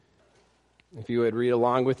If you would read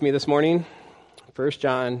along with me this morning, 1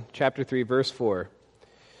 John chapter 3, verse 4.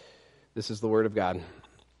 This is the word of God.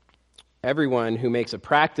 Everyone who makes a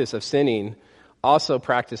practice of sinning also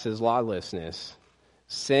practices lawlessness.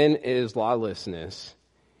 Sin is lawlessness.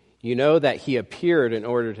 You know that he appeared in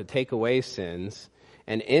order to take away sins,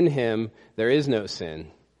 and in him there is no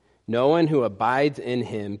sin. No one who abides in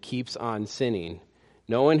him keeps on sinning.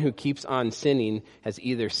 No one who keeps on sinning has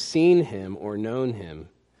either seen him or known him.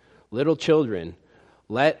 Little children,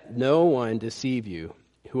 let no one deceive you.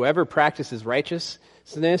 Whoever practices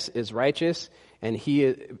righteousness is righteous, and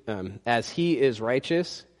as he is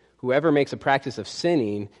righteous. Whoever makes a practice of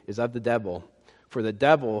sinning is of the devil, for the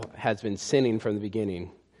devil has been sinning from the beginning.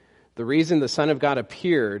 The reason the Son of God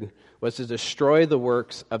appeared was to destroy the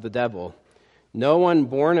works of the devil. No one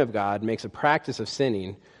born of God makes a practice of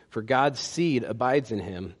sinning, for God's seed abides in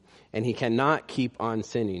him, and he cannot keep on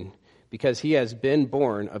sinning, because he has been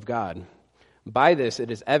born of God. By this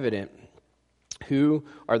it is evident who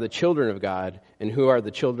are the children of God and who are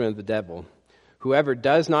the children of the devil. Whoever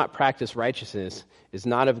does not practice righteousness is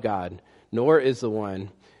not of God, nor is the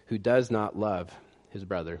one who does not love his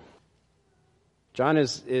brother. John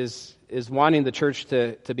is wanting the church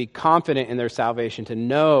to be confident in their salvation, to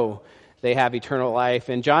know they have eternal life.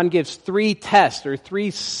 And John gives three tests or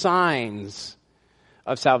three signs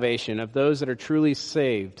of salvation, of those that are truly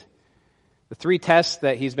saved. The three tests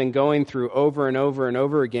that he's been going through over and over and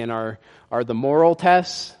over again are the moral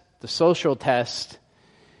test, the social test,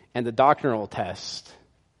 and the doctrinal test.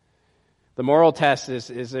 The moral test is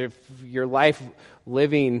if your life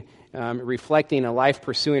living, reflecting a life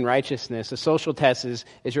pursuing righteousness. The social test is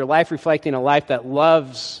your life reflecting a life that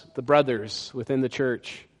loves the brothers within the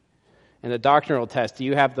church. And the doctrinal test, do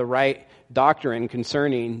you have the right doctrine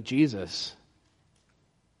concerning Jesus?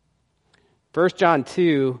 1 John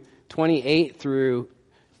 2:28 through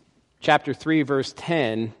chapter 3, verse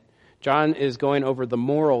 10, John is going over the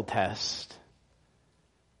moral test.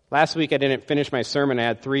 Last week I didn't finish my sermon. I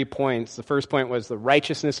had 3 points. The first point was the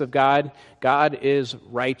righteousness of God. God is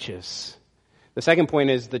righteous. The second point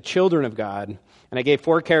is the children of God. And I gave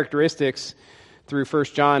 4 characteristics through 1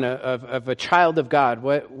 John of a child of God.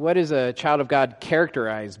 What is a child of God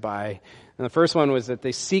characterized by? And the first one was that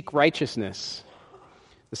they seek righteousness.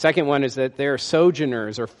 The second one is that they are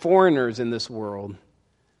sojourners or foreigners in this world.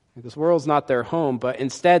 This world's not their home, but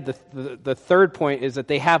instead the third point is that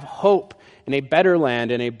they have hope in a better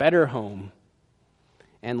land, in a better home.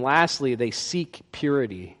 And lastly, they seek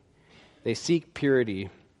purity. They seek purity.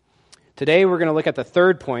 Today we're going to look at the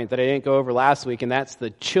third point that I didn't go over last week, and that's the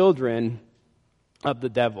children of the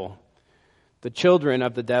devil. The children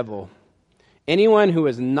of the devil. Anyone who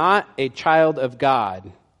is not a child of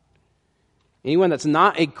God, anyone that's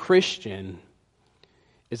not a Christian,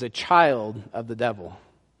 is a child of the devil.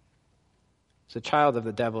 It's a child of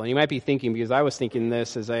the devil. And you might be thinking, because I was thinking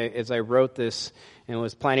this as I wrote this and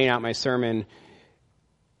was planning out my sermon,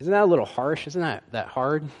 isn't that a little harsh? Isn't that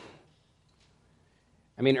hard?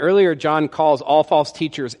 I mean, earlier John calls all false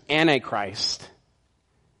teachers antichrist.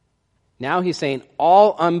 Now he's saying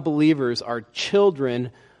all unbelievers are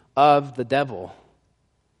children of the devil.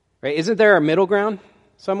 Right? Isn't there a middle ground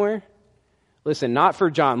somewhere? Listen, not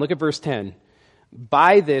for John. Look at verse 10.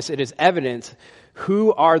 By this it is evident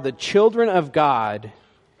who are the children of God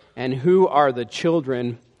and who are the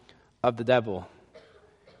children of the devil.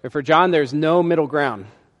 But for John, there's no middle ground.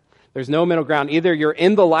 There's no middle ground. Either you're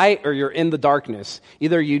in the light or you're in the darkness.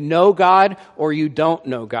 Either you know God or you don't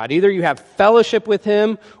know God. Either you have fellowship with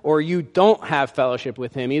him or you don't have fellowship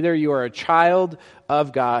with him. Either you are a child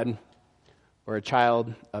of God or a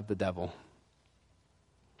child of the devil.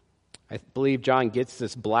 I believe John gets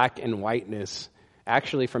this black and whiteness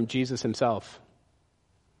actually from Jesus himself.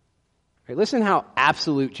 Right, listen how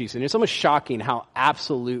absolute Jesus is. And it's almost shocking how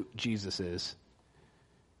absolute Jesus is.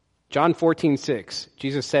 John 14:6,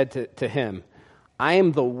 Jesus said to him, I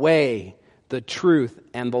am the way, the truth,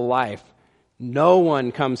 and the life. No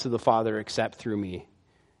one comes to the Father except through me.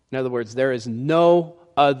 In other words, there is no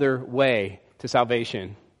other way to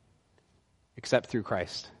salvation except through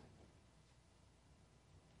Christ.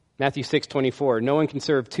 Matthew 6:24, no one can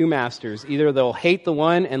serve two masters. Either they'll hate the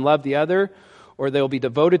one and love the other, or they'll be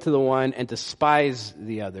devoted to the one and despise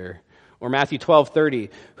the other. Or Matthew 12:30,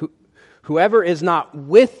 whoever is not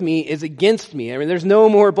with me is against me. I mean, there's no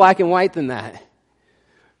more black and white than that.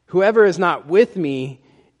 Whoever is not with me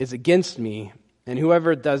is against me, and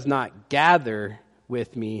whoever does not gather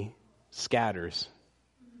with me scatters.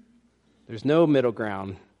 There's no middle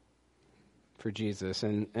ground for Jesus.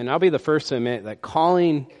 And I'll be the first to admit that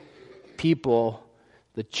calling people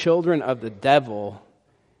the children of the devil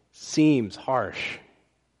seems harsh.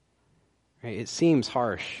 Right? It seems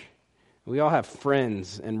harsh. We all have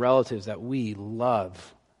friends and relatives that we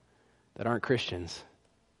love that aren't Christians.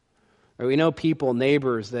 Or we know people,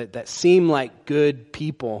 neighbors that seem like good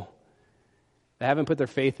people that haven't put their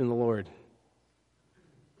faith in the Lord,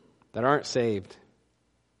 that aren't saved.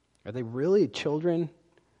 Are they really children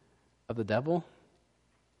of the devil?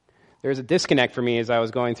 There's a disconnect for me as I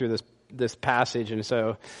was going through this passage, and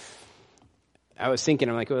so I was thinking,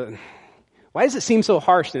 I'm like, well, why does it seem so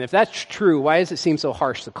harsh? And if that's true, why does it seem so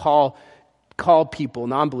harsh to call people,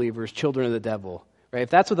 non-believers, children of the devil? Right? If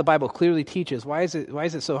that's what the Bible clearly teaches, why is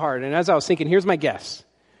it so hard? And as I was thinking, here's my guess.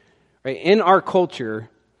 Right? In our culture,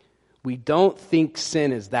 we don't think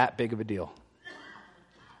sin is that big of a deal.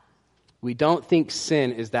 We don't think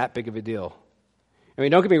sin is that big of a deal. I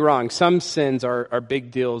mean, don't get me wrong. Some sins are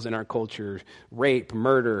big deals in our culture. Rape,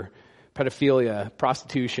 murder, pedophilia,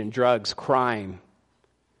 prostitution, drugs, crime.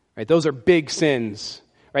 Right? Those are big sins.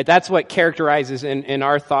 Right? That's what characterizes in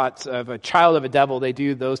our thoughts of a child of a devil. They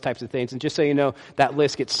do those types of things. And just so you know, that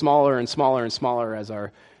list gets smaller and smaller and smaller as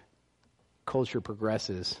our culture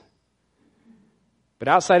progresses. But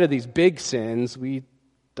outside of these big sins, we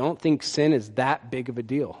don't think sin is that big of a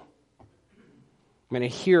deal. I mean, I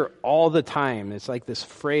hear all the time, it's like this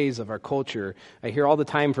phrase of our culture, I hear all the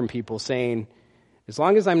time from people saying, as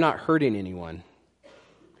long as I'm not hurting anyone,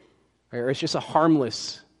 or it's just a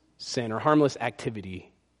harmless sin or harmless activity.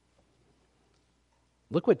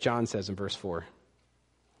 Look what John says in verse 4.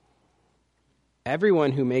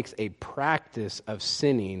 Everyone who makes a practice of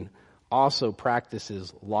sinning also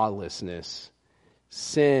practices lawlessness.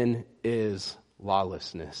 Sin is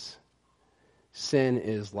lawlessness. Sin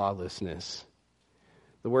is lawlessness.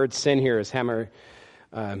 The word sin here is hamartia,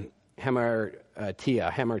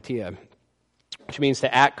 which means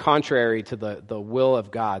to act contrary to the will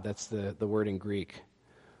of God. That's the word in Greek.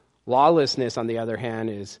 Lawlessness, on the other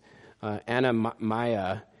hand, is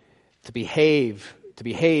anamaya, to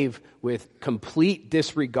behave with complete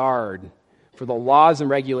disregard for the laws and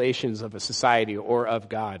regulations of a society or of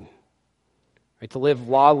God. Right? To live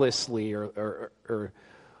lawlessly or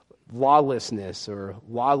lawlessness or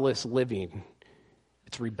lawless living.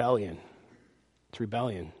 It's rebellion. It's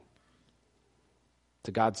rebellion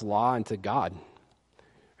to God's law and to God.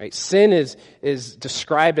 Right? Sin is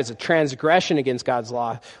described as a transgression against God's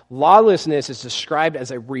law. Lawlessness is described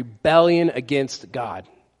as a rebellion against God.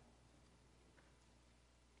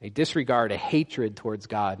 A disregard, a hatred towards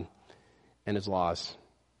God and his laws.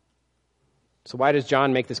 So why does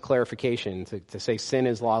John make this clarification to say sin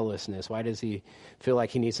is lawlessness? Why does he feel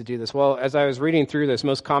like he needs to do this? Well, as I was reading through this,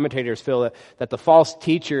 most commentators feel that the false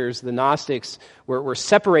teachers, the Gnostics, were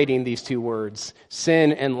separating these two words,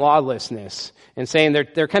 sin and lawlessness, and saying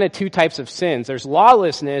they're kind of two types of sins. There's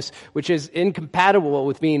lawlessness, which is incompatible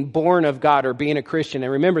with being born of God or being a Christian.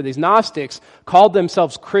 And remember, these Gnostics called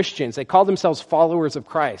themselves Christians. They called themselves followers of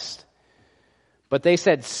Christ. But they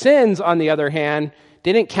said sins, on the other hand,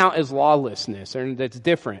 didn't count as lawlessness, and that's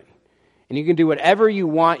different. And you can do whatever you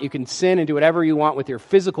want. You can sin and do whatever you want with your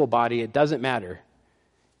physical body. It doesn't matter.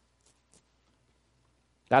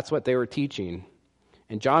 That's what they were teaching.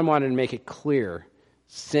 And John wanted to make it clear.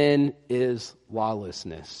 Sin is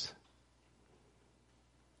lawlessness.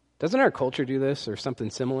 Doesn't our culture do this or something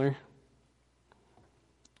similar?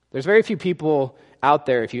 There's very few people out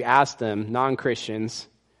there, if you ask them, non-Christians,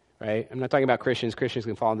 right? I'm not talking about Christians. Christians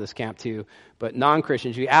can fall in this camp too. But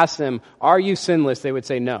non-Christians, you ask them, are you sinless? They would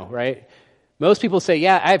say no, right? Most people say,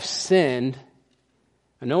 yeah, I've sinned.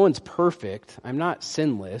 And no one's perfect. I'm not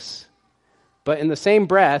sinless. But in the same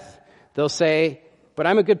breath, they'll say, but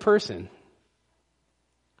I'm a good person.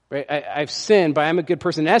 Right? I've sinned, but I'm a good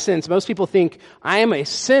person. In essence, most people think I am a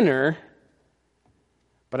sinner,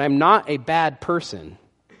 but I'm not a bad person.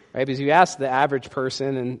 Right? Because you ask the average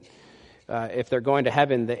person, and if they're going to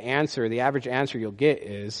heaven, the average answer you'll get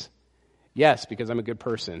is, yes, because I'm a good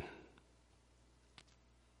person.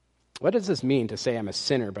 What does this mean to say I'm a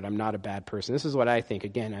sinner, but I'm not a bad person? This is what I think.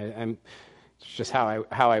 Again, it's just how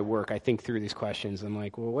I work. I think through these questions. I'm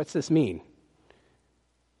like, well, what's this mean?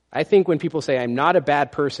 I think when people say I'm not a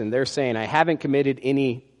bad person, they're saying I haven't committed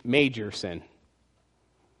any major sin.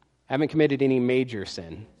 I haven't committed any major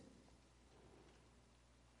sin.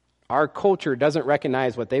 Our culture doesn't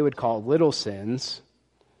recognize what they would call little sins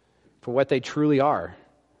for what they truly are.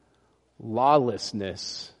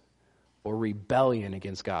 Lawlessness or rebellion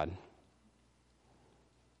against God.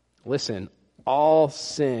 Listen, all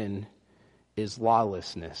sin is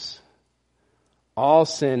lawlessness. All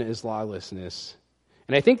sin is lawlessness.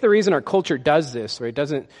 And I think the reason our culture does this, or it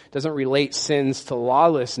doesn't relate sins to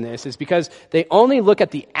lawlessness, is because they only look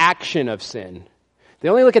at the action of sin. They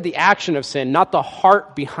only look at the action of sin, not the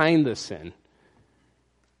heart behind the sin.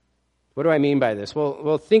 What do I mean by this?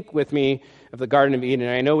 Well, think with me of the Garden of Eden.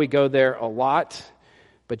 I know we go there a lot,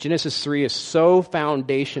 but Genesis 3 is so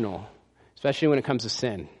foundational, especially when it comes to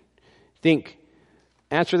sin.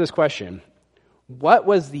 Answer this question. What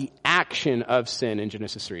was the action of sin in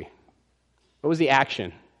Genesis 3? What was the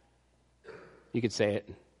action? You could say it.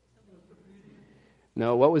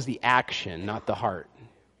 No, what was the action, not the heart?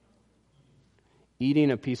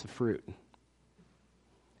 Eating a piece of fruit.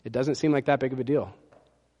 It doesn't seem like that big of a deal.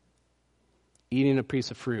 Eating a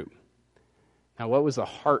piece of fruit. Now, what was the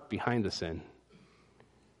heart behind the sin?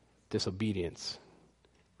 Disobedience,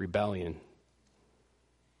 rebellion.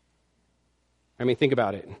 I mean, think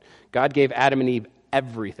about it. God gave Adam and Eve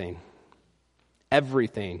everything.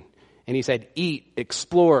 Everything. And he said, eat,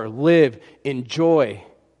 explore, live, enjoy.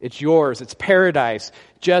 It's yours. It's paradise.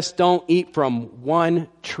 Just don't eat from one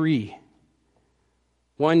tree.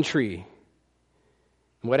 One tree.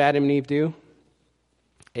 And what Adam and Eve do?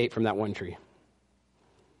 Ate from that one tree.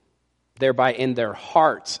 Thereby in their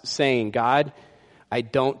hearts saying, God, I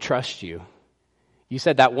don't trust you. You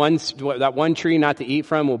said that one tree not to eat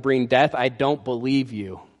from will bring death. I don't believe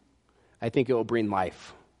you. I think it will bring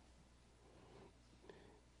life.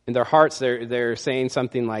 In their hearts, they're saying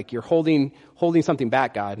something like, you're holding something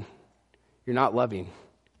back, God. You're not loving.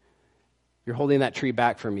 You're holding that tree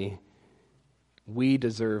back for me. We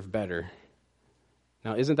deserve better.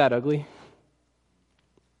 Now, isn't that ugly?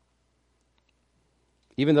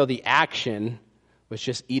 Even though the action was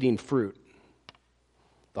just eating fruit,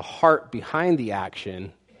 the heart behind the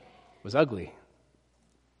action was ugly.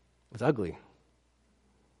 It was ugly.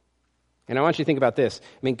 And I want you to think about this.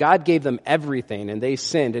 I mean, God gave them everything, and they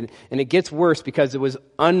sinned. And it gets worse because it was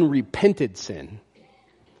unrepented sin.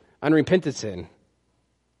 Unrepented sin.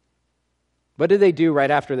 What did they do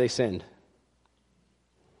right after they sinned?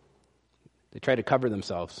 They tried to cover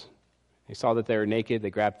themselves. They saw that they were naked.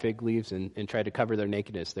 They grabbed fig leaves and tried to cover their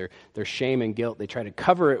nakedness, their shame and guilt. They tried to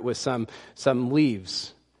cover it with some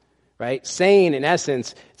leaves, right? Saying, in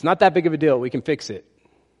essence, it's not that big of a deal. We can fix it.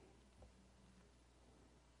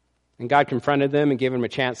 And God confronted them and gave them a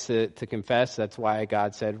chance to confess. That's why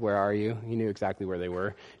God said, where are you? He knew exactly where they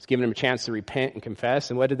were. He's giving them a chance to repent and confess.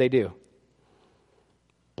 And what did they do?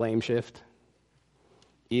 Blame shift.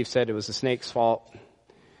 Eve said it was the snake's fault.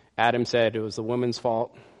 Adam said it was the woman's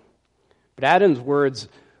fault. But Adam's words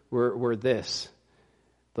were this: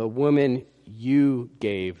 the woman you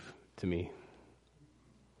gave to me.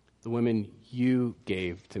 The woman you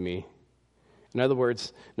gave to me. In other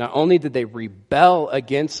words, not only did they rebel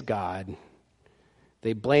against God,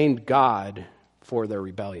 they blamed God for their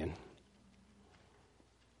rebellion.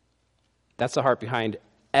 That's the heart behind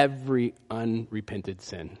every unrepented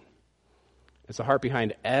sin. It's the heart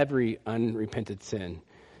behind every unrepented sin.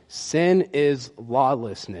 Sin is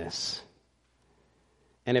lawlessness.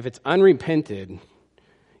 And if it's unrepented,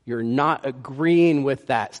 you're not agreeing with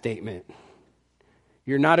that statement.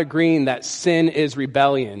 You're not agreeing that sin is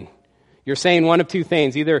rebellion. You're saying one of two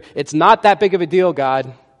things. Either it's not that big of a deal,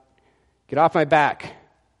 God, get off my back,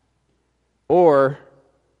 or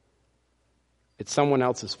it's someone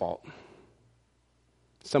else's fault.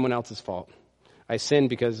 Someone else's fault. I sinned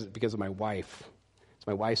because of my wife. It's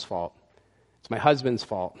my wife's fault. It's my husband's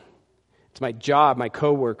fault. It's my job, my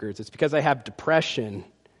coworkers. It's because I have depression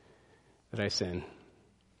that I sin.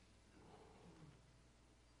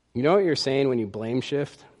 You know what you're saying when you blame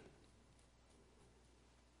shift?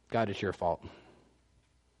 God, it's your fault.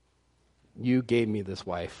 You gave me this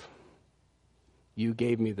wife. You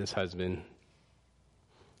gave me this husband.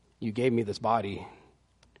 You gave me this body.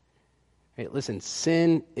 Hey, listen,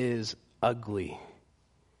 sin is ugly.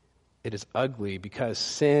 It is ugly because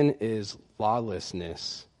sin is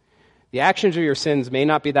lawlessness. The actions of your sins may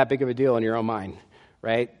not be that big of a deal in your own mind,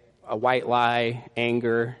 right? A white lie,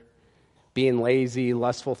 anger, being lazy,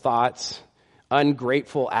 lustful thoughts,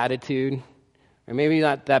 ungrateful attitude. Or maybe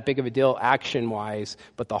not that big of a deal action-wise,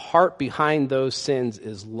 but the heart behind those sins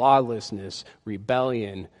is lawlessness,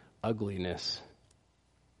 rebellion, ugliness.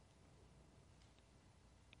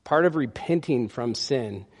 Part of repenting from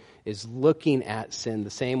sin is looking at sin the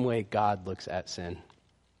same way God looks at sin.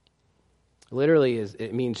 Literally,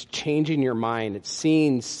 it means changing your mind. It's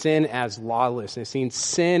seeing sin as lawlessness. It's seeing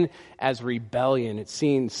sin as rebellion. It's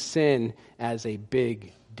seeing sin as a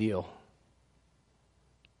big deal.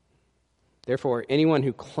 Therefore, anyone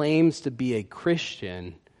who claims to be a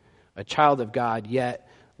Christian, a child of God, yet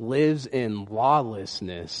lives in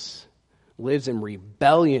lawlessness, lives in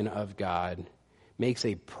rebellion of God, makes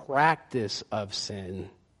a practice of sin,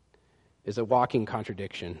 is a walking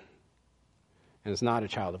contradiction. And is not a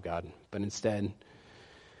child of God, but instead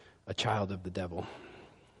a child of the devil.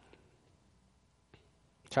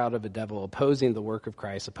 Child of the devil, opposing the work of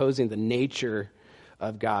Christ, opposing the nature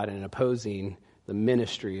of God, and opposing the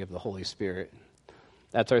ministry of the Holy Spirit.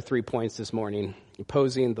 That's our 3 points this morning.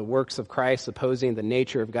 Opposing the works of Christ, opposing the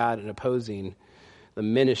nature of God, and opposing the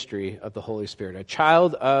ministry of the Holy Spirit. A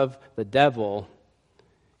child of the devil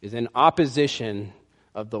is in opposition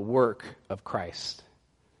of the work of Christ.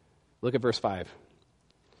 Look at verse 5.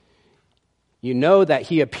 You know that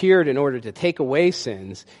he appeared in order to take away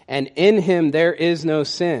sins, and in him there is no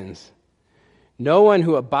sins. No one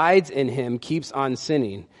who abides in him keeps on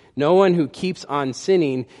sinning. No one who keeps on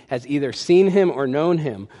sinning has either seen him or known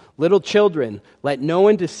him. Little children, let no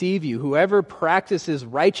one deceive you. Whoever practices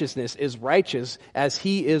righteousness is righteous as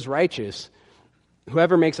he is righteous.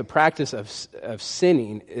 Whoever makes a practice of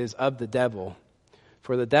sinning is of the devil,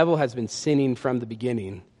 for the devil has been sinning from the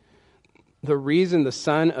beginning. The reason the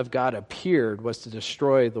Son of God appeared was to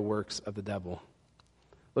destroy the works of the devil.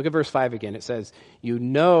 Look at verse 5 again. It says, you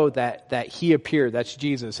know that he appeared, that's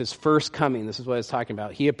Jesus, his first coming. This is what it's talking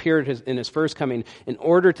about. He appeared in his first coming in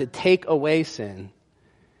order to take away sin.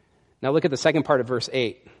 Now look at the second part of verse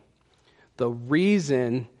 8. The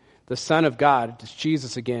reason the Son of God,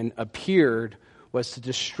 Jesus again, appeared was to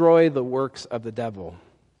destroy the works of the devil.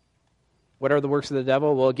 What are the works of the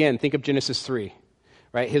devil? Well, again, think of Genesis 3.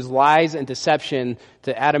 Right? His lies and deception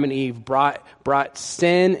to Adam and Eve brought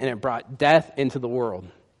sin and it brought death into the world.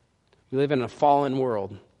 We live in a fallen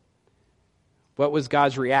world. What was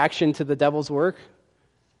God's reaction to the devil's work?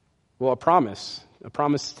 Well, a promise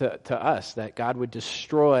to us that God would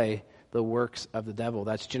destroy the works of the devil.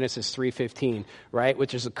 That's Genesis 3:15, right?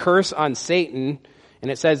 Which is a curse on Satan.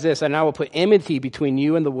 And it says this, and I will put enmity between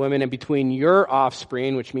you and the woman and between your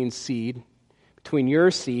offspring, which means seed, between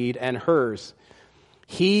your seed and hers.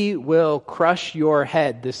 He will crush your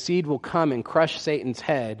head. The seed will come and crush Satan's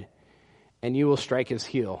head, and you will strike his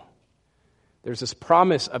heel. There's this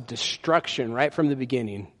promise of destruction right from the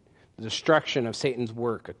beginning, the destruction of Satan's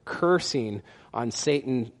work, a cursing on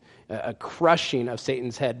Satan, a crushing of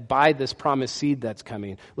Satan's head by this promised seed that's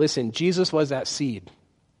coming. Listen, Jesus was that seed.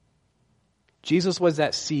 Jesus was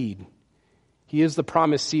that seed. He is the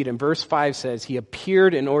promised seed. And verse 5 says, he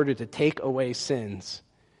appeared in order to take away sins.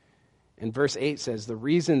 And verse 8 says, the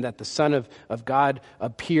reason that the Son of God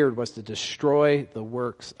appeared was to destroy the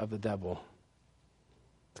works of the devil,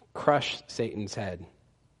 to crush Satan's head.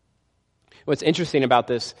 What's interesting about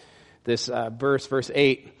this verse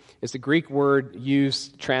 8, is the Greek word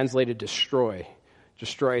used, translated destroy.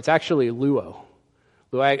 Destroy. It's actually luo.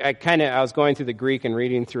 I was going through the Greek and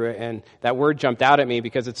reading through it, and that word jumped out at me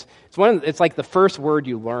because it's like the first word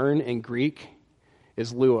you learn in Greek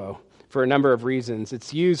is luo. For a number of reasons.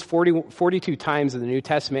 It's used 42 times in the New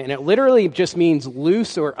Testament, and it literally just means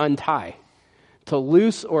loose or untie. To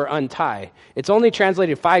loose or untie. It's only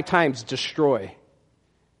translated 5 times, destroy.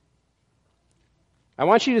 I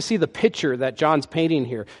want you to see the picture that John's painting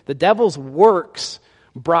here. The devil's works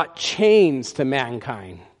brought chains to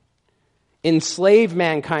mankind, enslaved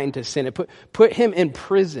mankind to sin. It put him in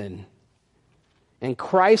prison. And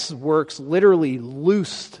Christ's works literally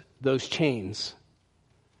loosed those chains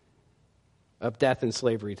of death and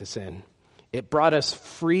slavery to sin. It brought us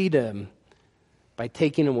freedom by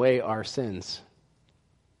taking away our sins.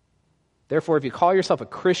 Therefore, if you call yourself a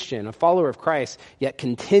Christian, a follower of Christ, yet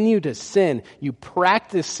continue to sin, you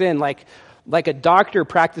practice sin like a doctor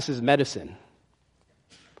practices medicine,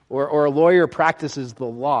 or a lawyer practices the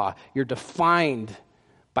law. You're defined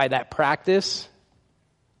by that practice.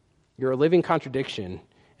 You're a living contradiction,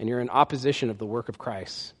 and you're in opposition of the work of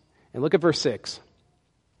Christ. And look at verse 6.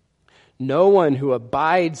 No one who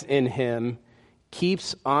abides in him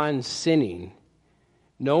keeps on sinning.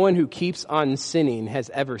 No one who keeps on sinning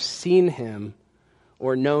has ever seen him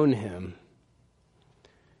or known him.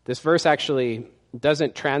 This verse actually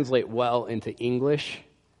doesn't translate well into English.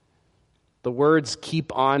 The words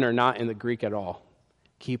keep on are not in the Greek at all.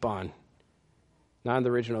 Keep on. Not in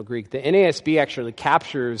the original Greek. The NASB actually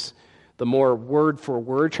captures the more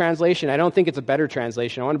word-for-word translation. I don't think it's a better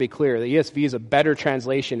translation. I want to be clear. The ESV is a better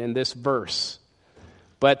translation in this verse.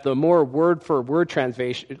 But the more word-for-word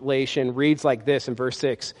translation reads like this in verse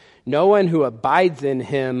 6. No one who abides in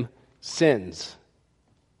him sins.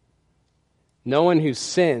 No one who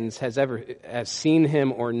sins has seen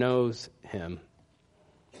him or knows him.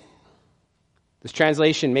 This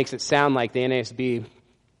translation makes it sound like, the NASB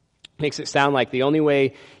makes it sound like the only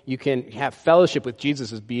way you can have fellowship with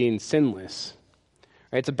Jesus is being sinless.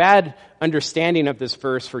 Right? It's a bad understanding of this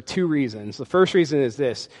verse for 2 reasons. The first reason is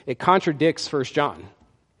this. It contradicts 1 John.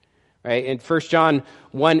 Right? In 1 John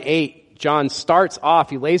 1:8, John starts off,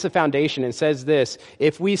 he lays the foundation and says this: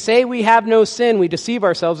 if we say we have no sin, we deceive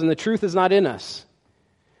ourselves and the truth is not in us.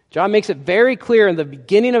 John makes it very clear in the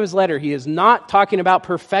beginning of his letter, he is not talking about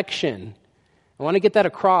perfection. I want to get that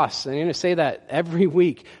across. I'm going to say that every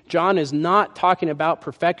week. John is not talking about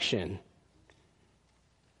perfection.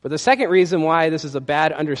 But the second reason why this is a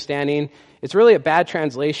bad understanding, it's really a bad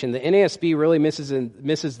translation. The NASB really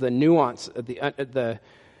misses the nuance of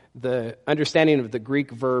the understanding of the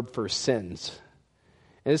Greek verb for sins.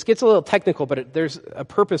 And this gets a little technical, but there's a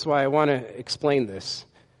purpose why I want to explain this.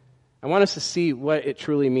 I want us to see what it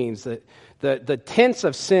truly means. The tense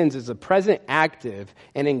of sins is a present active,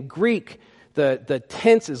 and in Greek, the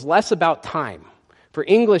tense is less about time. For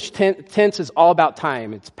English, tense is all about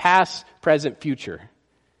time. It's past, present, future.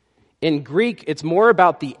 In Greek, it's more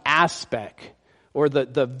about the aspect, or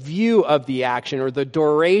the view of the action, or the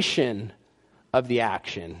duration of the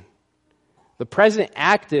action. The present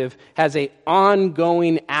active has an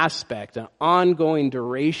ongoing aspect, an ongoing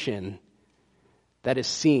duration that is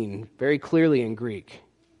seen very clearly in Greek.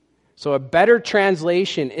 So a better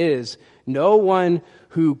translation is no one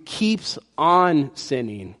who keeps on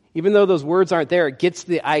sinning. Even though those words aren't there, it gets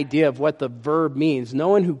the idea of what the verb means. No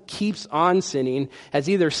one who keeps on sinning has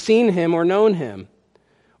either seen him or known him.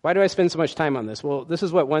 Why do I spend so much time on this? Well, this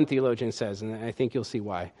is what one theologian says, and I think you'll see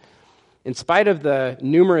why. In spite of the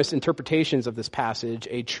numerous interpretations of this passage,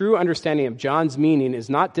 a true understanding of John's meaning is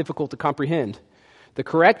not difficult to comprehend. The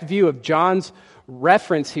correct view of John's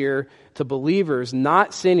reference here to believers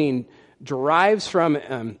not sinning derives from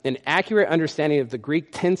an accurate understanding of the Greek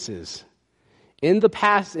tenses. In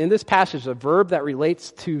this passage, the verb that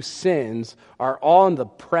relates to sins are all in the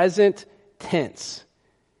present tense,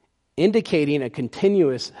 indicating a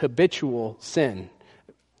continuous habitual sin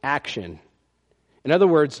action. In other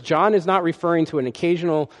words, John is not referring to an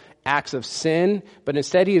occasional acts of sin, but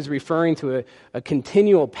instead he is referring to a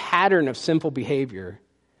continual pattern of sinful behavior.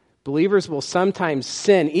 Believers will sometimes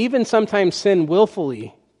sin, even sometimes sin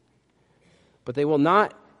willfully, but they will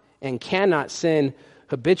not and cannot sin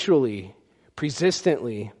habitually,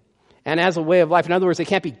 persistently, and as a way of life. In other words, they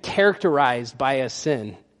can't be characterized by a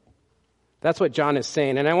sin. That's what John is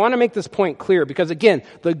saying. And I want to make this point clear because, again,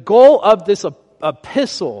 the goal of this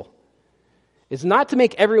epistle is not to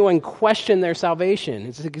make everyone question their salvation.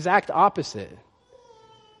 It's the exact opposite.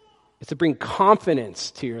 It's to bring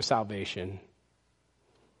confidence to your salvation.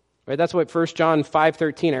 Right? That's what 1 John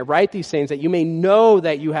 5:13, I write these things that you may know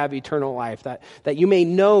that you have eternal life, that you may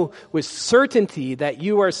know with certainty that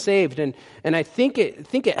you are saved. And I think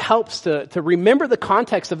it helps to remember the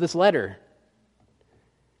context of this letter.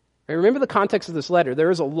 Right? Remember the context of this letter.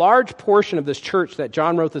 There is a large portion of this church that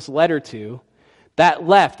John wrote this letter to that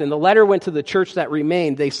left, and the letter went to the church that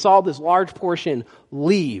remained. They saw this large portion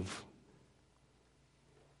leave.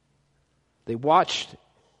 They watched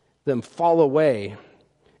them fall away.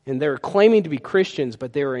 And they were claiming to be Christians,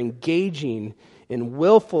 but they were engaging in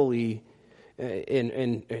willfully,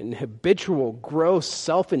 in habitual, gross,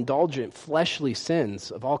 self-indulgent, fleshly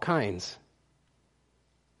sins of all kinds.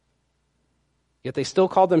 Yet they still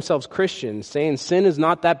called themselves Christians, saying sin is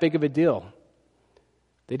not that big of a deal.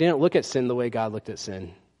 They didn't look at sin the way God looked at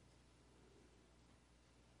sin.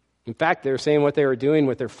 In fact, they were saying what they were doing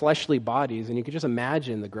with their fleshly bodies, and you could just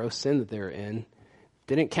imagine the gross sin that they were in.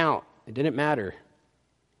 Didn't count. It didn't matter.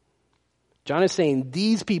 John is saying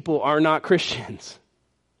these people are not Christians.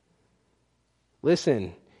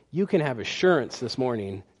 Listen, you can have assurance this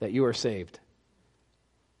morning that you are saved.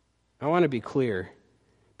 I want to be clear,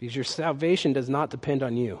 because your salvation does not depend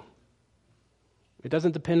on you. It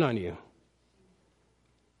doesn't depend on you.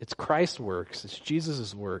 It's Christ's works, it's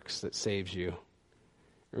Jesus' works that saves you.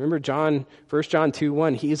 Remember 1 John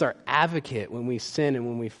 2:1, he is our advocate when we sin and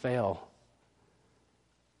when we fail.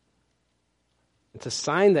 It's a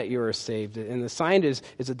sign that you are saved, and the sign is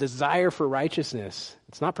a desire for righteousness.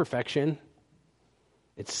 It's not perfection.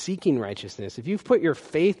 It's seeking righteousness. If you've put your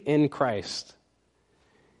faith in Christ,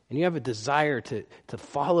 and you have a desire to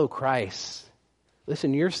follow Christ,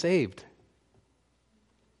 listen, you're saved.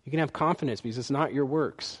 You can have confidence because it's not your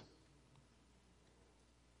works.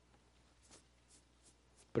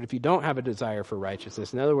 But if you don't have a desire for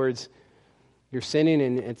righteousness, in other words, you're sinning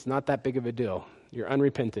and it's not that big of a deal. You're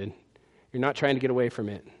unrepented. You're not trying to get away from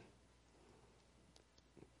it.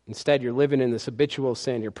 Instead, you're living in this habitual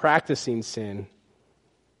sin. You're practicing sin.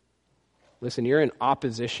 Listen, you're in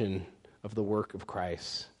opposition of the work of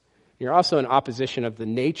Christ. You're also in opposition of the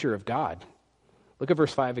nature of God. Look at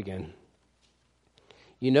verse 5 again.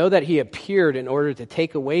 You know that he appeared in order to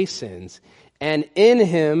take away sins, and in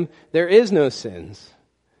him there is no sins.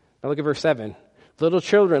 Now look at verse 7. Little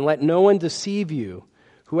children, let no one deceive you.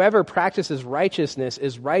 Whoever practices righteousness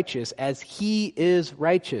is righteous as he is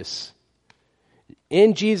righteous.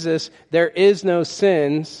 In Jesus, there is no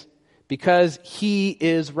sins because he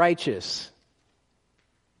is righteous.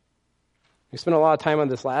 We spent a lot of time on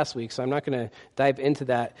this last week, so I'm not going to dive into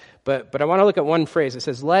that. But I want to look at one phrase. It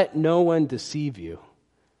says, let no one deceive you.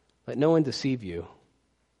 Let no one deceive you.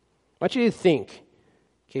 I want you to think.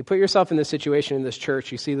 Okay, put yourself in this situation in this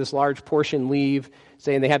church. You see this large portion leave,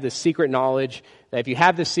 saying they have this secret knowledge, that if you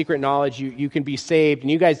have this secret knowledge, you can be saved,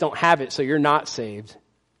 and you guys don't have it, so you're not saved.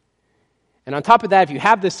 And on top of that, if you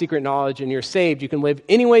have this secret knowledge and you're saved, you can live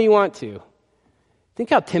any way you want to. Think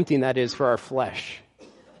how tempting that is for our flesh.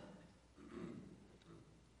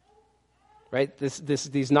 Right?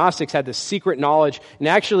 These Gnostics had this secret knowledge, and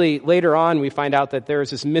actually later on we find out that there is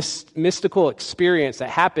this mystical experience that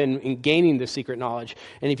happened in gaining this secret knowledge.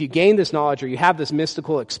 And if you gain this knowledge or you have this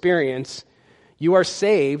mystical experience, you are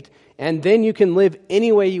saved, and then you can live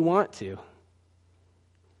any way you want to.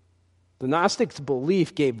 The Gnostics'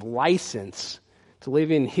 belief gave license to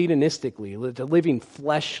living hedonistically, to living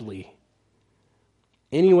fleshly,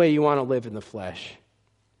 any way you want to live in the flesh.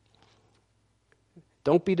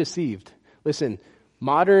 Don't be deceived. Listen,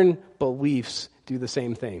 modern beliefs do the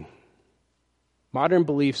same thing. Modern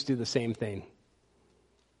beliefs do the same thing.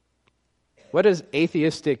 What does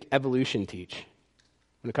atheistic evolution teach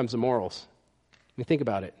when it comes to morals? I mean, think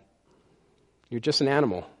about it. You're just an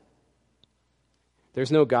animal.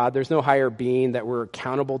 There's no God. There's no higher being that we're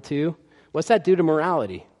accountable to. What's that do to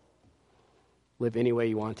morality? Live any way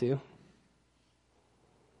you want to.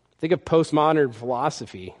 Think of postmodern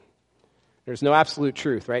philosophy. There's no absolute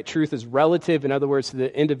truth, right? Truth is relative, in other words, to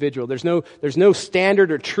the individual. There's no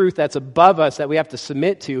standard or truth that's above us that we have to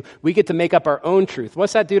submit to. We get to make up our own truth.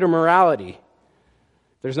 What's that do to morality?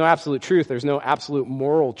 There's no absolute truth. There's no absolute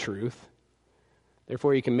moral truth.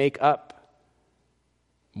 Therefore, you can make up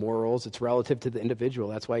morals. It's relative to the individual.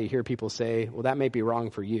 That's why you hear people say, well, that may be wrong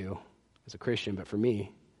for you as a Christian, but for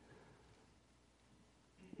me.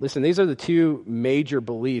 Listen, these are the two major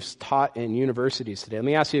beliefs taught in universities today. Let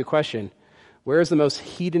me ask you a question. Where is the most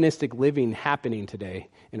hedonistic living happening today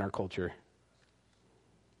in our culture?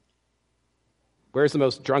 Where's the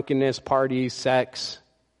most drunkenness, parties, sex?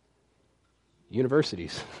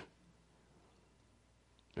 Universities.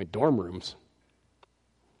 I mean, dorm rooms.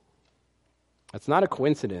 That's not a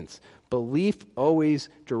coincidence. Belief always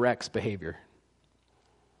directs behavior.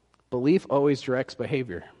 Belief always directs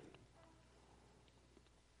behavior.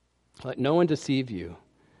 Let no one deceive you.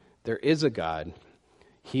 There is a God.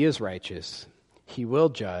 He is righteous. He will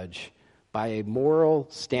judge by a moral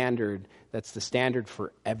standard that's the standard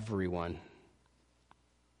for everyone.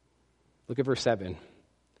 Look at verse 7.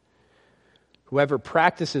 Whoever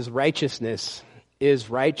practices righteousness is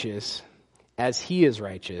righteous as he is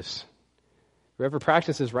righteous. Whoever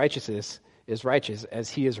practices righteousness is righteous as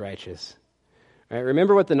he is righteous. All right,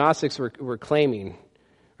 remember what the Gnostics were claiming.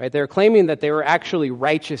 Right? They were claiming that they were actually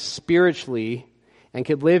righteous spiritually and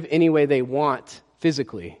could live any way they want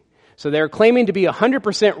physically. So they're claiming to be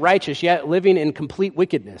 100% righteous, yet living in complete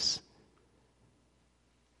wickedness.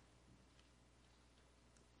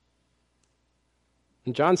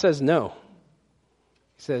 And John says no.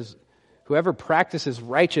 He says, whoever practices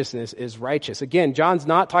righteousness is righteous. Again, John's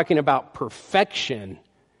not talking about perfection.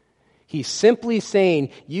 He's simply saying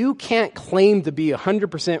you can't claim to be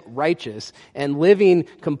 100% righteous and living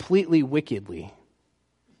completely wickedly.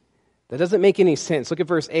 That doesn't make any sense. Look at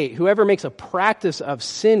verse 8. Whoever makes a practice of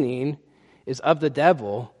sinning is of the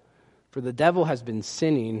devil, for the devil has been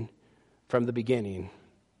sinning from the beginning.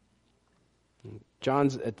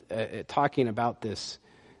 John's talking about this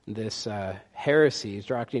heresy. He's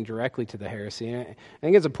talking directly to the heresy. And I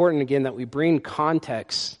think it's important, again, that we bring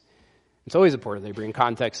context. It's always important that we bring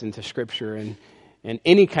context into Scripture and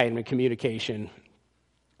any kind of communication.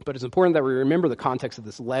 But it's important that we remember the context of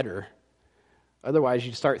this letter. Otherwise,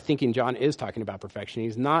 you start thinking John is talking about perfection.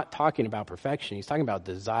 He's not talking about perfection. He's talking about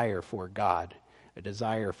desire for God, a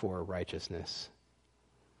desire for righteousness.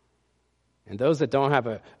 And those that don't have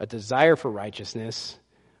a desire for righteousness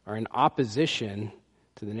are in opposition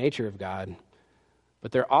to the nature of God,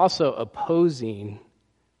 but they're also opposing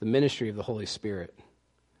the ministry of the Holy Spirit.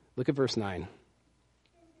 Look at verse 9.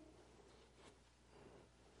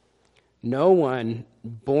 No one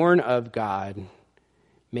born of God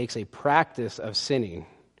makes a practice of sinning,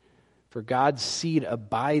 for God's seed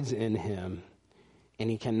abides in him, and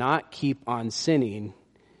he cannot keep on sinning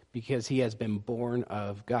because he has been born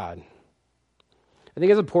of God. I think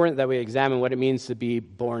it's important that we examine what it means to be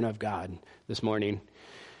born of God this morning,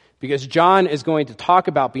 because John is going to talk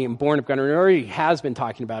about being born of God, and he already has been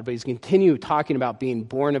talking about it, but he's continued talking about being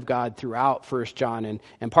born of God throughout 1 John,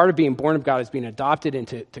 and part of being born of God is being adopted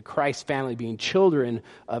into Christ's family, being children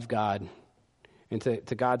of God.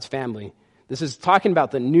 into God's family. This is talking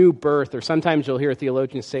about the new birth, or sometimes you'll hear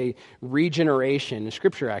theologians say regeneration.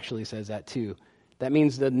 Scripture actually says that too. That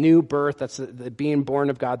means the new birth, that's the being born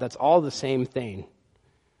of God, that's all the same thing.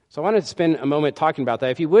 So I wanted to spend a moment talking about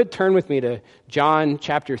that. If you would, turn with me to John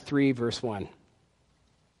chapter 3, verse 1.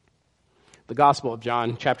 The Gospel of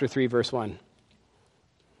John, chapter 3, verse 1.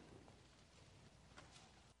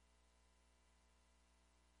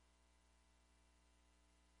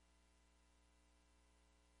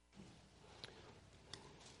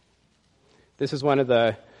 This is one of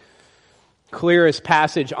the clearest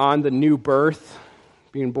passage on the new birth,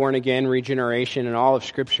 being born again, regeneration, in all of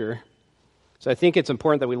Scripture. So I think it's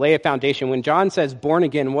important that we lay a foundation. When John says born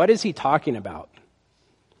again, what is he talking about?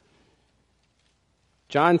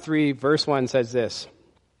 John 3, verse 1 says this.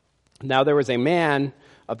 Now there was a man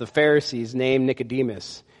of the Pharisees named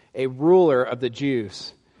Nicodemus, a ruler of the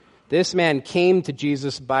Jews. This man came to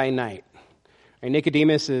Jesus by night. And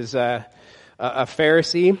Nicodemus is a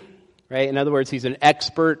Pharisee, right? In other words, he's an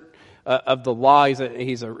expert of the law.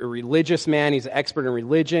 He's a religious man. He's an expert in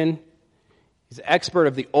religion. He's an expert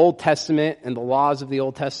of the Old Testament and the laws of the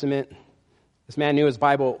Old Testament. This man knew his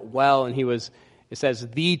Bible well, and he was, it says,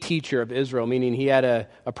 the teacher of Israel, meaning he had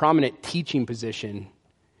a prominent teaching position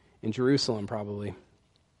in Jerusalem, probably.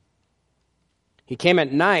 He came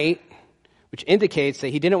at night, which indicates that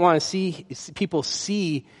he didn't want to see people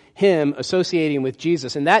see him associating with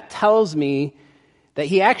Jesus. And that tells me that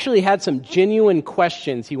he actually had some genuine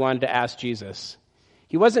questions he wanted to ask Jesus.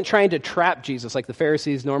 He wasn't trying to trap Jesus like the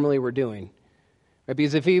Pharisees normally were doing. Right?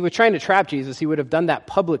 Because if he was trying to trap Jesus, he would have done that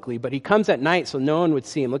publicly. But he comes at night so no one would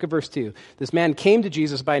see him. Look at verse 2. This man came to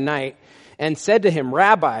Jesus by night and said to him,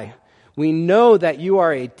 Rabbi, we know that you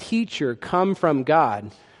are a teacher come from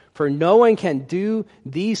God, for no one can do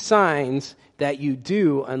these signs that you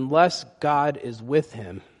do unless God is with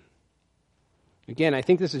him. Again, I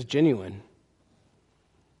think this is genuine.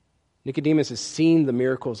 Nicodemus has seen the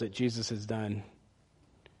miracles that Jesus has done.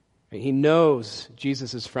 He knows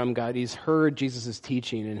Jesus is from God. He's heard Jesus'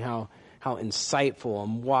 teaching and how insightful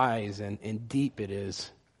and wise and deep it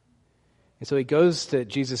is. And so he goes to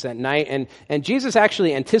Jesus at night, and Jesus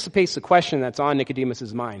actually anticipates the question that's on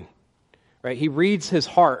Nicodemus' mind. Right? He reads his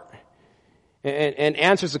heart and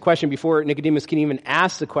answers the question before Nicodemus can even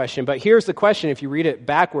ask the question. But here's the question, if you read it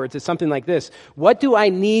backwards, it's something like this. What do I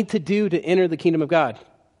need to do to enter the kingdom of God?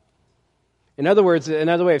 In other words,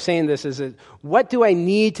 another way of saying this is, what do I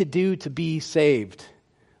need to do to be saved?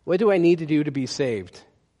 What do I need to do to be saved?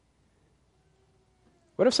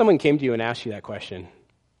 What if someone came to you and asked you that question?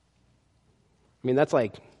 I mean, that's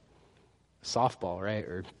like softball, right?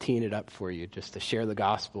 Or teeing it up for you just to share the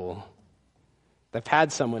gospel. I've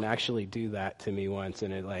had someone actually do that to me once,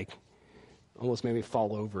 and it like almost made me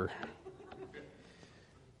fall over.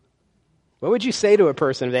 What would you say to a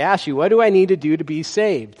person if they asked you, what do I need to do to be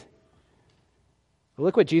saved? Well,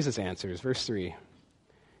 look what Jesus answers, verse 3.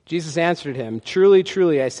 Jesus answered him, truly,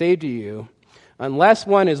 truly, I say to you, unless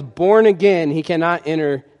one is born again, he cannot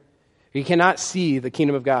see the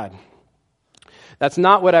kingdom of God. That's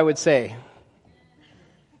not what I would say.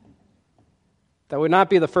 That would not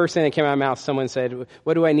be the first thing that came out of my mouth. Someone said,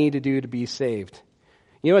 what do I need to do to be saved?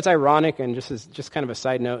 You know what's ironic, and just kind of a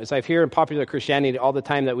side note, is I hear in popular Christianity all the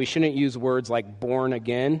time that we shouldn't use words like born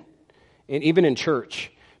again, and even in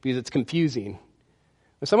church, because it's confusing.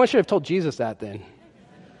 Well, someone should have told Jesus that then.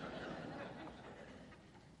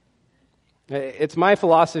 It's my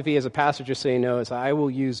philosophy as a pastor, just so you know, is I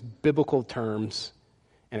will use biblical terms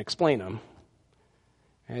and explain them.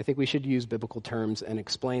 And I think we should use biblical terms and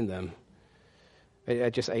explain them.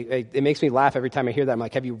 It makes me laugh every time I hear that. I'm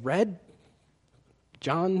like, have you read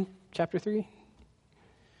John chapter 3?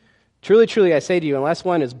 Truly, truly, I say to you, unless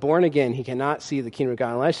one is born again, he cannot see the kingdom of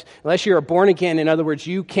God. Unless you are born again, in other words,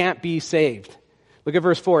 you can't be saved. Look at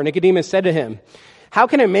verse 4. Nicodemus said to him, how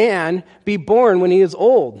can a man be born when he is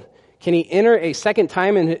old? Can he enter a second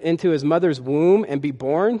time into his mother's womb and be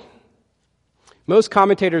born? Most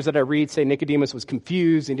commentators that I read say Nicodemus was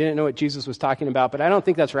confused and didn't know what Jesus was talking about, but I don't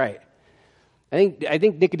think that's right. I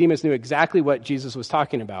think Nicodemus knew exactly what Jesus was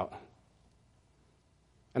talking about.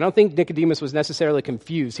 I don't think Nicodemus was necessarily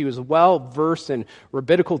confused. He was well versed in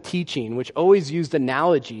rabbinical teaching, which always used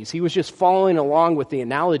analogies. He was just following along with the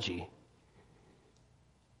analogy.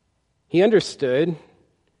 He understood.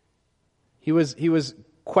 He was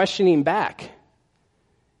questioning back.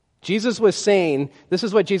 Jesus was saying, this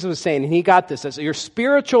is what Jesus was saying, and he got this, as your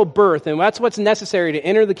spiritual birth, and that's what's necessary to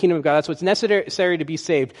enter the kingdom of God, that's what's necessary to be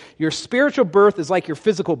saved. Your spiritual birth is like your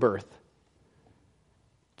physical birth.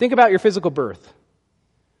 Think about your physical birth.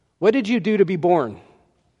 What did you do to be born?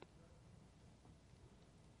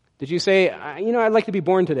 Did you say, I'd like to be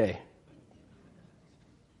born today?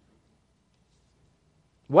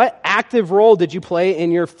 What active role did you play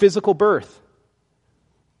in your physical birth?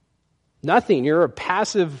 Nothing. You're a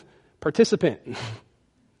passive participant.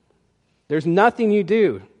 There's nothing you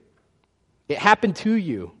do. It happened to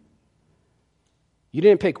you. You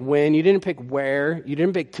didn't pick when, you didn't pick where, you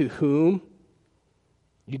didn't pick to whom.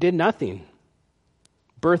 You did nothing.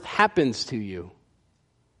 Birth happens to you.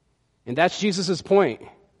 And that's Jesus' point.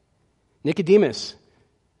 Nicodemus,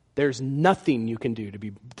 there's nothing you can do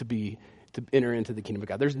to enter into the kingdom of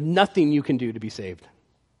God. There's nothing you can do to be saved.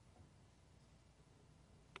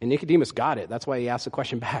 And Nicodemus got it. That's why he asked the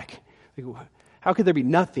question back. Like, how could there be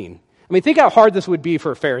nothing? I mean, think how hard this would be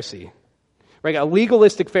for a Pharisee. Right? A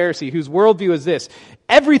legalistic Pharisee whose worldview is this: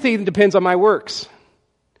 everything depends on my works.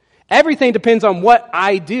 Everything depends on what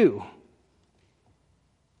I do.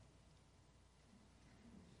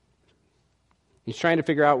 He's trying to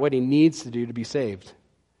figure out what he needs to do to be saved.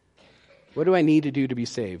 What do I need to do to be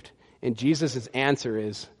saved? And Jesus' answer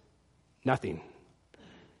is nothing.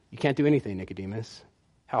 You can't do anything, Nicodemus.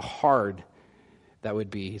 How hard that would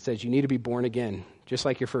be. He says you need to be born again, just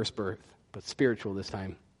like your first birth, but spiritual this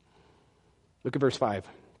time. Look at verse 5.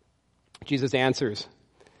 Jesus answers,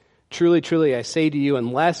 "Truly, truly, I say to you,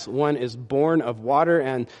 unless one is born of water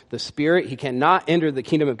and the Spirit, he cannot enter the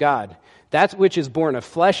kingdom of God. That which is born of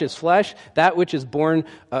flesh is flesh. That which is born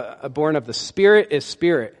of the Spirit is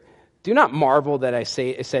spirit. Do not marvel that I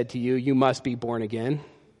said to you, you must be born again."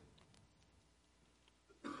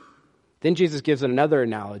 Then Jesus gives another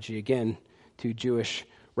analogy, again, to Jewish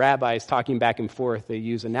rabbis talking back and forth. They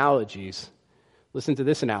use analogies. Listen to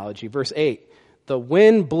this analogy. Verse 8, "The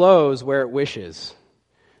wind blows where it wishes."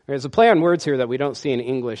 There's a play on words here that we don't see in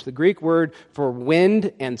English. The Greek word for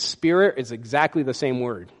wind and spirit is exactly the same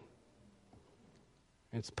word.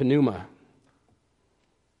 It's pneuma.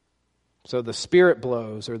 So the Spirit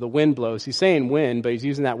blows, or the wind blows. He's saying wind, but he's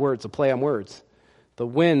using that word. It's a play on words. The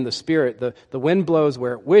wind, the Spirit, the wind blows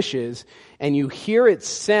where it wishes, and you hear its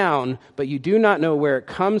sound, but you do not know where it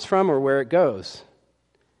comes from or where it goes.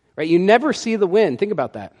 Right? You never see the wind. Think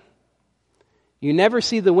about that. You never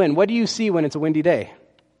see the wind. What do you see when it's a windy day?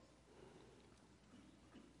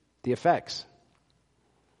 The effects.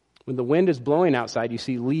 When the wind is blowing outside, you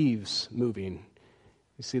see leaves moving.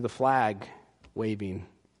 You see the flag waving.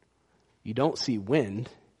 You don't see wind.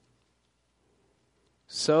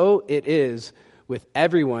 So it is with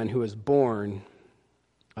everyone who is born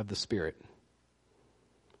of the Spirit.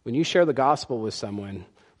 When you share the gospel with someone,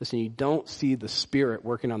 listen, you don't see the Spirit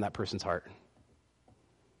working on that person's heart.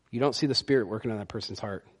 You don't see the Spirit working on that person's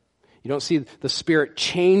heart. You don't see the Spirit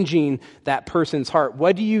changing that person's heart.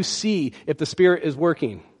 What do you see if the Spirit is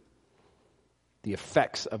working? The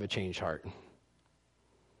effects of a changed heart.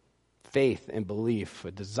 Faith and belief,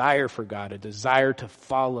 a desire for God, a desire to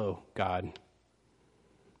follow God.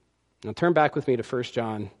 Now turn back with me to 1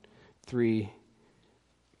 John 3,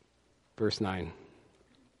 verse 9.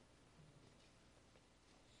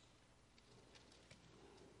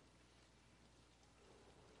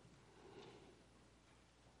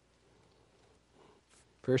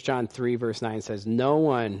 First John 3, verse 9 says, "No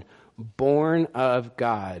one born of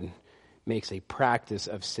God makes a practice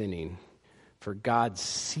of sinning, for God's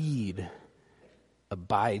seed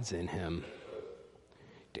abides in him."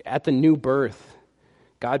 At the new birth,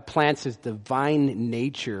 God plants his divine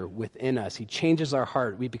nature within us. He changes our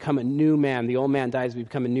heart. We become a new man. The old man dies, we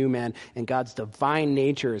become a new man, and God's divine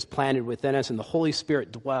nature is planted within us, and the Holy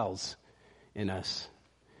Spirit dwells in us.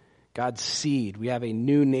 God's seed, we have a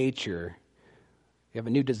new nature. We have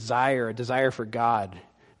a new desire, a desire for God,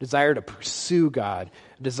 a desire to pursue God,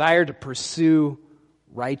 a desire to pursue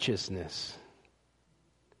righteousness.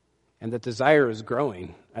 And that desire is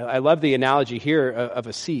growing. I love the analogy here of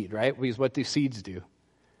a seed, right? Because what do seeds do?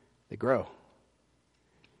 They grow.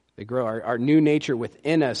 They grow. Our new nature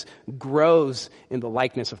within us grows in the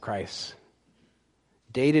likeness of Christ.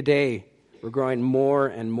 Day to day, we're growing more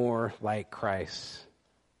and more like Christ.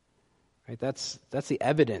 Right? That's the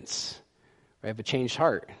evidence, right, of a changed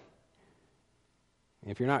heart. And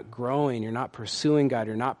if you're not growing, you're not pursuing God,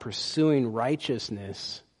 you're not pursuing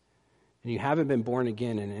righteousness, and you haven't been born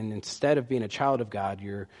again, and instead of being a child of God,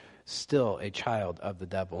 you're still a child of the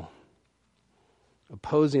devil.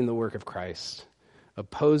 Opposing the work of Christ,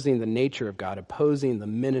 opposing the nature of God, opposing the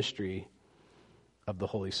ministry of the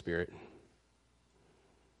Holy Spirit.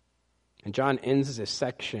 And John ends this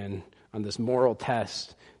section on this moral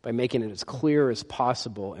test by making it as clear as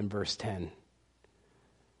possible in verse 10.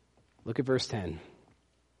 Look at verse 10.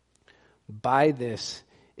 "By this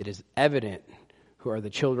it is evident who are the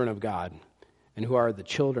children of God and who are the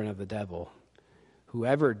children of the devil.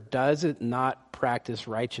 Whoever does not practice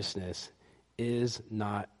righteousness is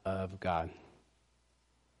not of God.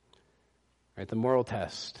 Right, the moral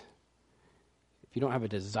test. If you don't have a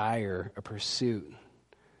desire, a pursuit,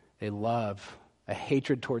 a love, a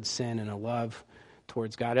hatred towards sin, and a love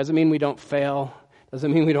towards God, doesn't mean we don't fail.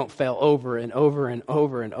 Doesn't mean we don't fail over and over and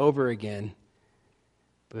over and over again.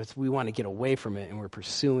 But we want to get away from it, and we're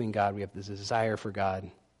pursuing God. We have this desire for God.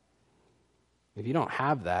 If you don't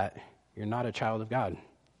have that, you're not a child of God.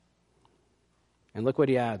 And look what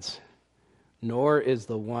he adds. Nor is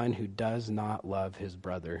the one who does not love his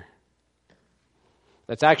brother.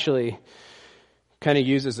 That's actually kind of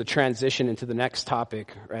used as a transition into the next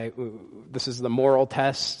topic, right? This is the moral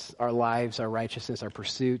test, our lives, our righteousness, our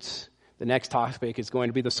pursuits. The next topic is going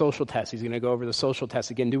to be the social test. He's going to go over the social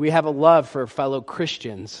test again. Do we have a love for fellow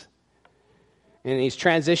Christians? And he's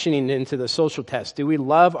transitioning into the social test. Do we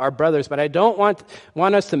love our brothers? But I don't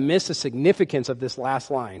want us to miss the significance of this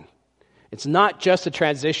last line. It's not just a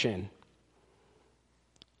transition.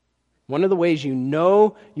 One of the ways you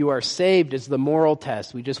know you are saved is the moral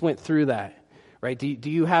test. We just went through that. Right? Do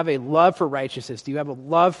you have a love for righteousness? Do you have a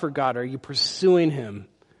love for God? Are you pursuing him?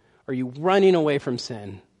 Are you running away from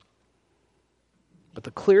sin? But the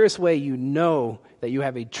clearest way you know that you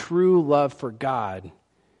have a true love for God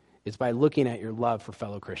is by looking at your love for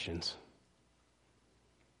fellow Christians.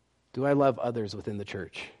 Do I love others within the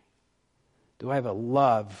church? Do I have a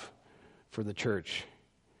love for the church?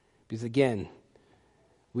 Because again,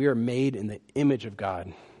 we are made in the image of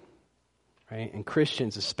God. Right? And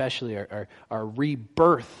Christians especially are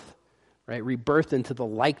rebirth, right? Rebirth into the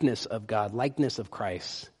likeness of God, likeness of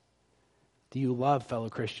Christ. Do you love fellow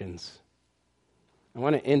Christians? I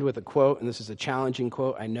want to end with a quote, and this is a challenging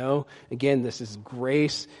quote. I know, again, this is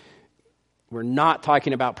grace. We're not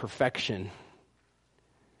talking about perfection.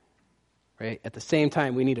 Right? At the same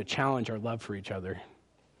time, we need to challenge our love for each other.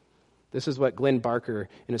 This is what Glenn Barker,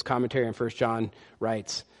 in his commentary on 1 John,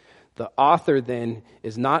 writes. The author then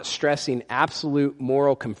is not stressing absolute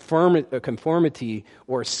moral conformity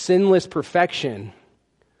or sinless perfection,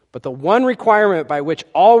 but the one requirement by which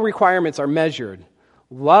all requirements are measured,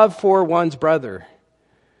 love for one's brother.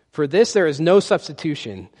 For this there is no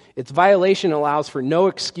substitution. Its violation allows for no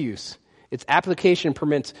excuse. Its application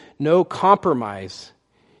permits no compromise.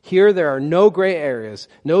 Here there are no gray areas,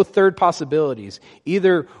 no third possibilities.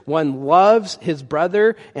 Either one loves his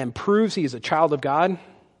brother and proves he is a child of God,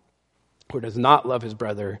 or does not love his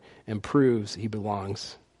brother and proves he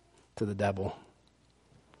belongs to the devil.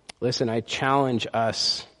 Listen, I challenge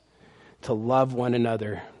us to love one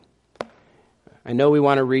another. I know we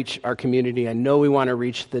want to reach our community. I know we want to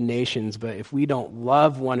reach the nations, but if we don't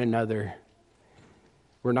love one another,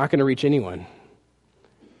 we're not going to reach anyone.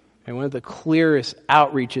 And one of the clearest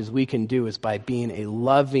outreaches we can do is by being a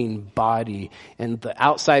loving body and the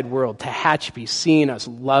outside world to be seeing us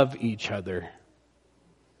love each other.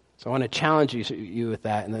 So I want to challenge you with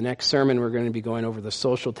that. In the next sermon, we're going to be going over the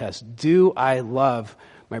social test. Do I love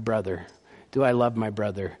my brother? Do I love my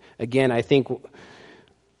brother? Again, I think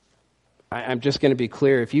I'm just going to be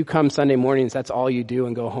clear. If you come Sunday mornings, that's all you do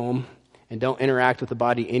and go home and don't interact with the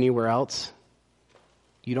body anywhere else,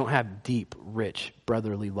 you don't have deep, rich,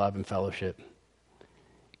 brotherly love and fellowship.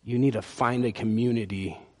 You need to find a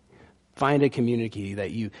community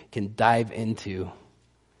that you can dive into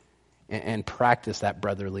and practice that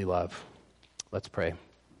brotherly love. Let's pray.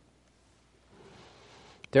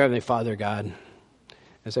 Dear Heavenly Father, God,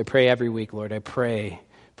 as I pray every week, Lord, I pray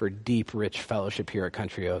for deep, rich fellowship here at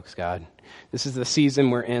Country Oaks, God. This is the season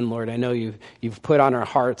we're in, Lord. I know you've put on our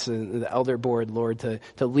hearts and the elder board, Lord,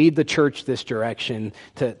 to lead the church this direction,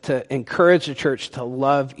 to encourage the church to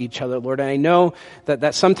love each other, Lord. And I know that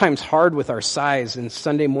that's sometimes hard with our size, and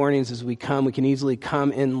Sunday mornings as we can easily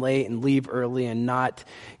come in late and leave early and not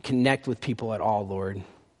connect with people at all, Lord.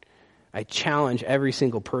 I challenge every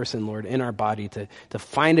single person, Lord, in our body to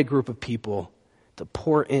find a group of people to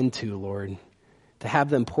pour into, Lord, to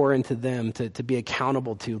have them pour into them, to be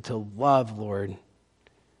accountable to love, Lord.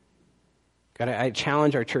 God, I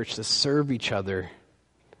challenge our church to serve each other,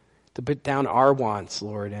 to put down our wants,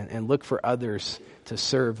 Lord, and look for others to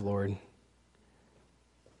serve, Lord.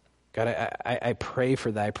 God, I pray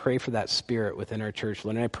for that. I pray for that spirit within our church,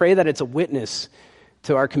 Lord. And I pray that it's a witness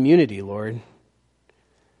to our community, Lord.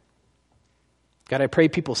 God, I pray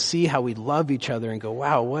people see how we love each other and go,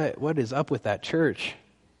 wow, what is up with that church?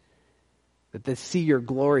 That they see your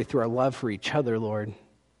glory through our love for each other, Lord.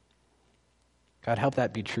 God, help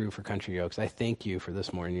that be true for Country Oaks. I thank you for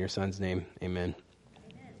this morning. In your son's name, amen.